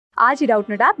आज ही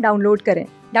Doubtnut app download करें।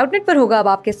 डाउटनट पर होगा अब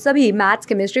आपके सभी मैथ्स,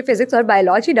 केमिस्ट्री, फिजिक्स और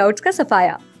बायोलॉजी डाउट्स का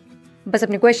सफाया। बस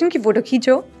अपने क्वेश्चन की फोटो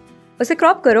खींचो, उसे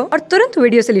क्रॉप करो और तुरंत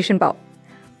वीडियो सोल्यूशन पाओ।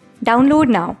 Download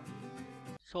now.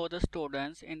 So the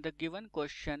students, in the given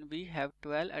question we have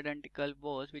 12 identical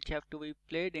balls which have to be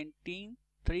played in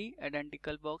 3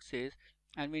 identical boxes,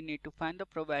 and we need to find the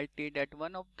probability that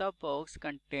one of the box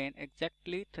contain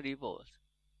exactly 3 balls.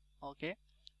 Okay,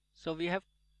 so we have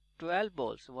 12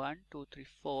 balls, 1 2 3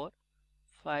 4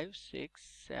 5 6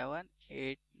 7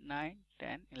 8 9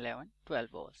 10 11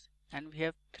 12 balls, and we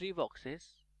have 3 boxes,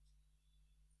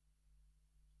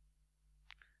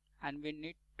 and we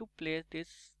need to place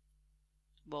this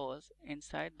balls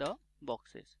inside the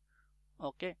boxes.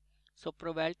 Okay, so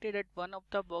probability that one of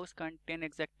the box contain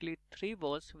exactly 3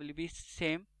 balls will be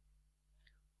same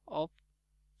of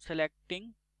selecting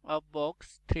a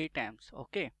box 3 times.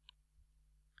 Okay,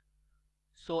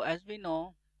 so as we know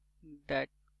that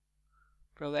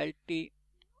probability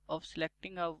of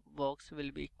selecting a box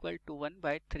will be equal to 1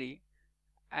 by 3,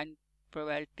 and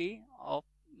probability of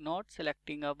not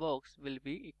selecting a box will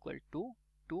be equal to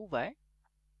 2 by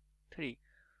 3.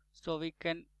 So we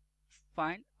can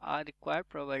find our required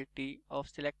probability of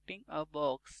selecting a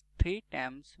box 3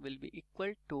 times will be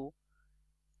equal to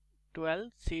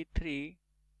 12c3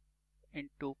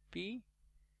 into p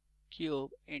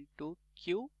cube into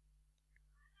q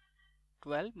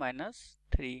 12 minus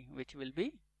 3, which will be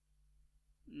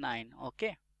 9.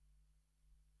 Okay,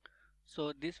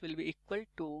 so this will be equal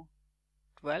to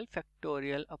 12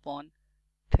 factorial upon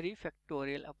 3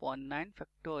 factorial upon 9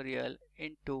 factorial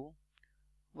into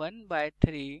 1 by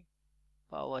 3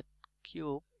 power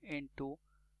cube into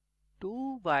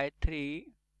 2 by 3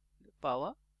 power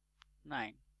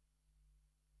 9.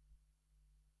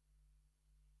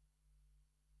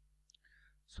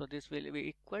 So this will be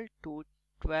equal to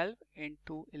 12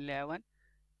 into 11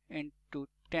 into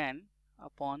 10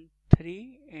 upon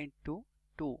 3 into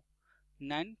 2.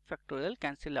 9 factorial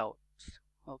cancel out.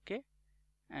 Okay,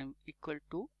 and equal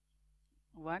to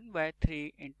 1 by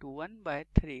 3 into 1 by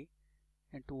 3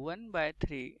 into 1 by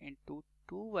 3 into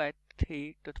 2 by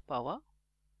 3 to the power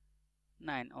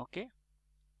 9. Okay,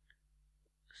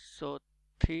 so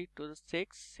 3 to the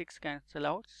 6 cancel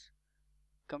out,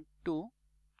 come 2.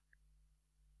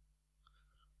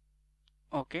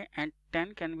 Okay, and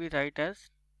 10 can be write as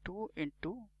 2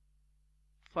 into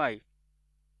 5.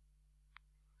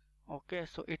 Okay,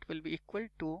 so it will be equal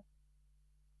to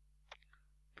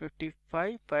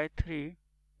 55 by 3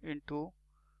 into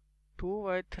 2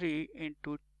 by 3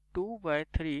 into 2 by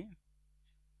 3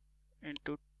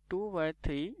 into 2 by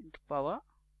 3 into power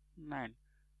 9,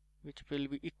 which will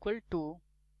be equal to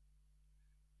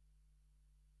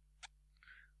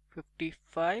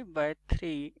 55 by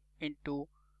 3 into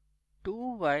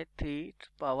 2 by 3 to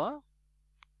power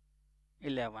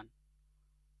 11,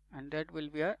 and that will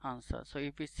be our answer. So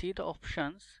if we see the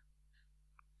options,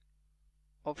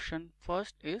 option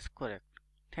first is correct.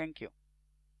 Thank you.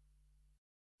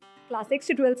 Class 6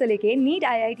 से 12 से लेके NEET,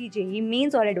 IIT JEE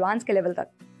mains और advance के level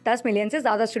तक 10 million से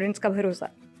ज्यादा students का भरोसा।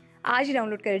 आज ही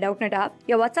डाउनलोड करें डाउटनट ऐप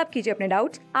या व्हाट्सएप कीजिए अपने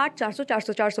डाउट्स 8400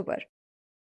 400 400 पर।